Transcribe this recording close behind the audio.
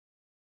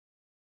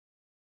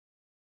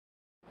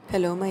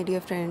Hello, my dear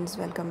friends,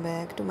 welcome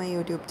back to my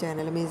YouTube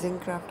channel Amazing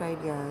Craft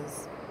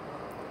Ideas.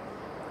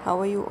 How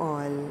are you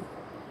all?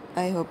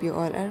 I hope you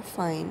all are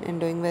fine and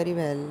doing very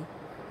well.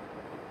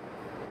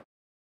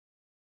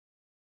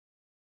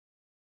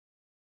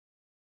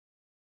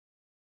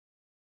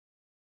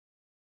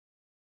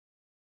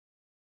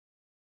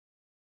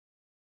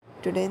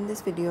 Today in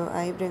this video,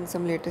 I bring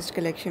some latest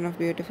collection of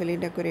beautifully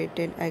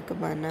decorated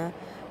ikebana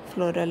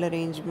floral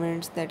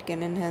arrangements that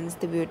can enhance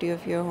the beauty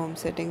of your home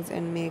settings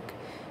and make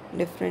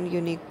different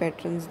unique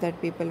patterns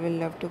that people will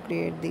love to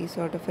create these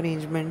sort of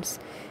arrangements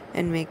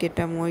and make it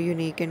a more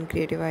unique and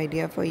creative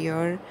idea for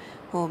your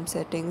home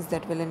settings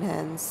that will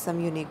enhance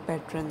some unique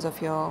patterns of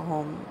your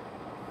home.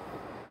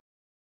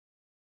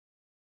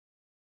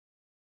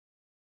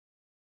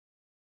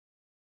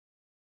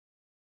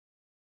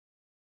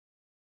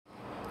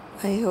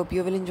 I hope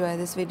you will enjoy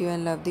this video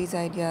and love these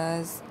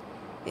ideas.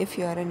 If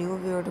you are a new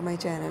viewer to my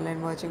channel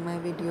and watching my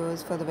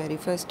videos for the very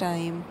first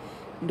time,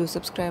 do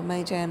subscribe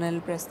my channel,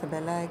 press the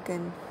bell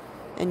icon,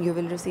 and you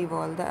will receive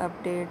all the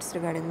updates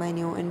regarding my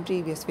new and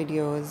previous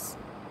videos.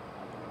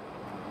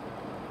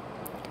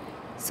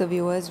 So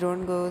viewers,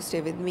 don't go,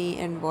 stay with me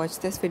and watch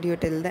this video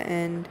till the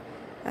end.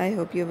 I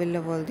hope you will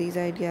love all these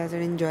ideas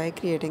and enjoy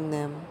creating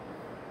them.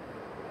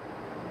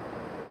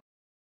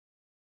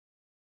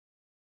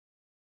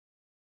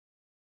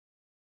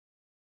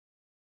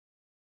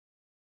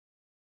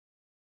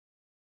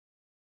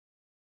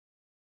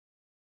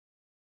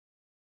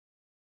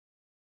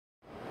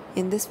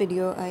 In this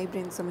video, I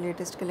bring some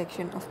latest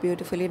collection of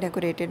beautifully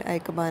decorated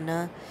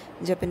ikebana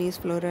Japanese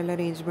floral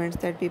arrangements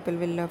that people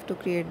will love to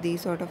create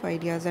these sort of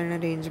ideas and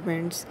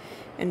arrangements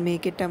and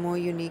make it a more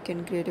unique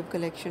and creative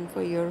collection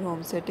for your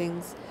home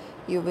settings.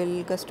 You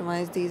will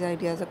customize these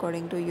ideas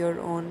according to your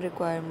own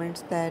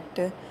requirements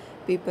that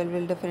people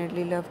will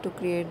definitely love to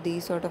create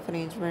these sort of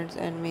arrangements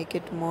and make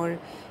it more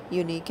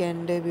unique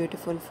and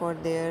beautiful for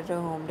their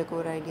home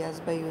decor ideas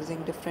by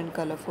using different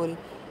colorful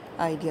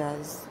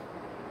ideas.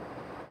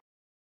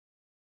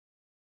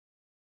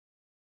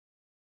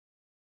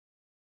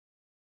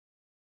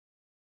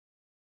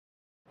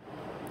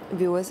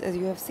 Viewers, as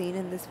you have seen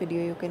in this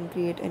video, you can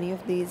create any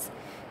of these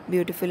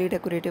beautifully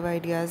decorative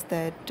ideas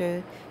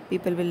that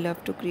people will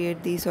love to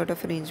create these sort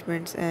of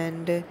arrangements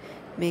and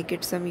make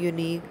it some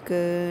unique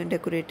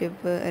decorative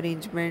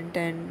arrangement,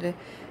 and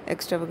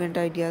extravagant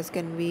ideas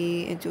can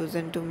be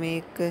chosen to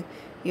make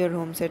your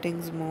home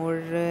settings more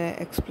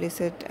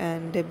explicit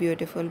and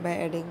beautiful by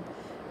adding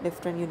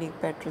different unique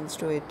patterns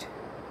to it.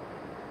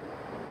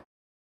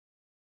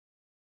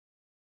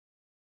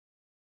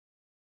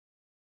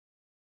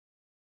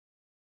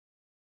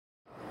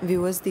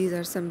 Viewers, these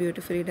are some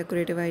beautifully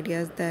decorative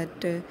ideas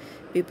that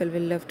people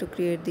will love to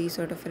create these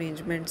sort of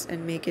arrangements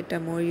and make it a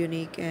more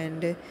unique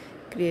and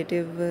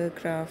creative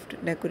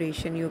craft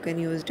decoration. You can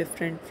use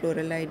different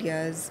floral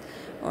ideas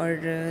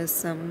or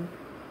some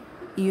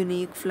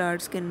unique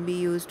flowers can be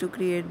used to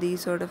create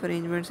these sort of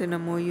arrangements in a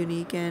more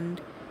unique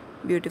and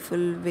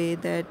beautiful way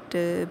that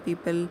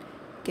people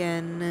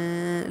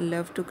can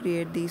love to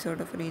create these sort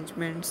of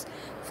arrangements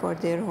for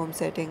their home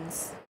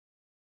settings.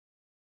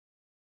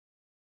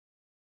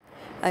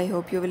 I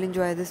hope you will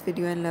enjoy this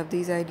video and love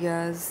these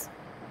ideas.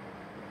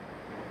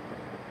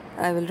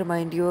 I will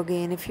remind you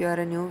again, if you are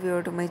a new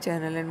viewer to my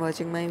channel and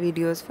watching my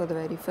videos for the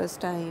very first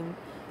time,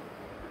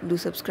 do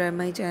subscribe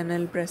my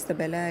channel, press the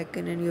bell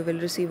icon, and you will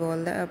receive all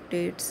the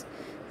updates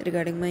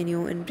regarding my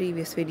new and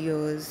previous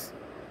videos.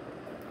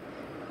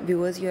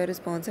 Viewers, your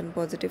response and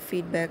positive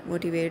feedback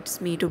motivates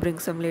me to bring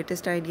some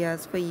latest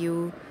ideas for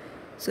you.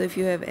 So if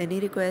you have any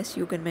request,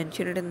 you can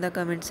mention it in the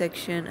comment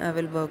section. I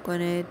will work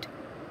on it.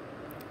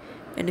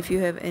 And if you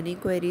have any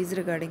queries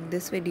regarding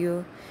this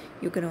video,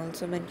 you can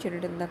also mention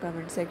it in the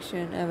comment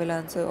section. I will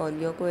answer all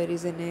your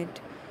queries in it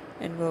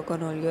and work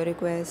on all your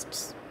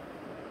requests.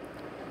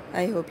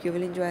 I hope you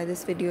will enjoy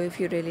this video. If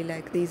you really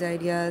like these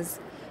ideas,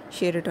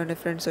 share it on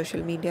different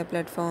social media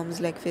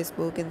platforms like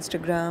Facebook,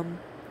 Instagram.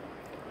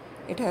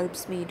 It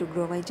helps me to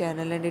grow my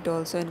channel and it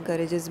also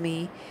encourages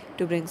me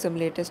to bring some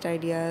latest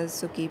ideas.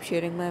 So keep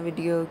sharing my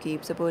video,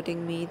 keep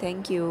supporting me.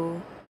 Thank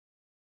you.